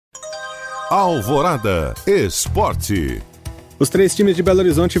Alvorada Esporte. Os 3 times de Belo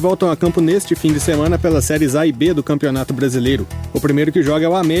Horizonte voltam a campo neste fim de semana pelas séries A e B do Campeonato Brasileiro. O primeiro que joga é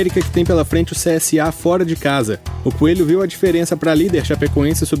o América, que tem pela frente o CSA fora de casa. O Coelho viu a diferença para a líder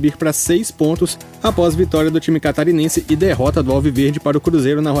chapecoense subir para 6 pontos após vitória do time catarinense e derrota do Alviverde para o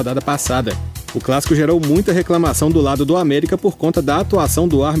Cruzeiro na rodada passada. O clássico gerou muita reclamação do lado do América por conta da atuação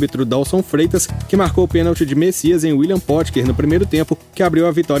do árbitro Dalson Freitas, que marcou o pênalti de Messias em William Potker no primeiro tempo, que abriu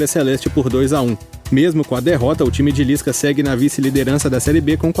a vitória celeste por 2-1. Mesmo com a derrota, o time de Lisca segue na vice-liderança da Série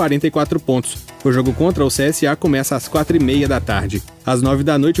B com 44 pontos. O jogo contra o CSA começa às 4h30 da tarde. Às 9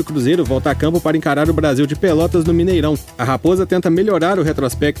 da noite, o Cruzeiro volta a campo para encarar o Brasil de Pelotas no Mineirão. A Raposa tenta melhorar o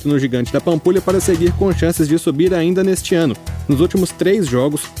retrospecto no Gigante da Pampulha para seguir com chances de subir ainda neste ano. Nos últimos 3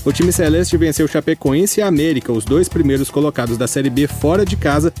 jogos, o time celeste venceu Chapecoense e América, os 2 primeiros colocados da Série B fora de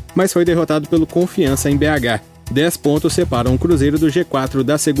casa, mas foi derrotado pelo Confiança em BH. 10 pontos separam o Cruzeiro do G4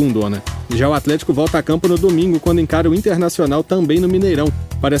 da segundona. Já o Atlético volta a campo no domingo, quando encara o Internacional também no Mineirão.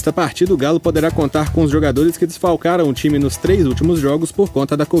 Para esta partida, o Galo poderá contar com os jogadores que desfalcaram o time nos 3 últimos jogos por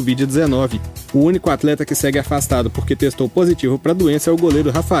conta da Covid-19. O único atleta que segue afastado porque testou positivo para a doença é o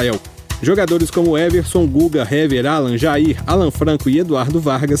goleiro Rafael. Jogadores como Everson, Guga, Hever, Alan, Jair, Alan Franco e Eduardo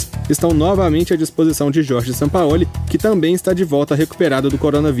Vargas estão novamente à disposição de Jorge Sampaoli, que também está de volta recuperado do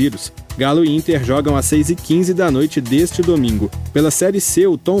coronavírus. Galo e Inter jogam às 6h15 da noite deste domingo. Pela Série C,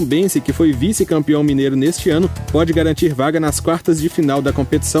 o Tombense, que foi vice-campeão mineiro neste ano, pode garantir vaga nas quartas de final da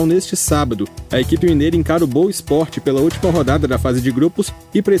competição neste sábado. A equipe mineira encara o Boa Esporte pela última rodada da fase de grupos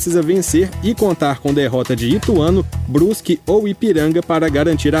e precisa vencer e contar com derrota de Ituano, Brusque ou Ipiranga para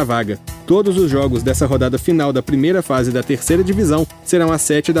garantir a vaga. Todos os jogos dessa rodada final da primeira fase da terceira divisão serão às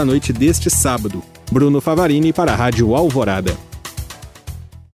 7 da noite deste sábado. Bruno Favarini para a Rádio Alvorada.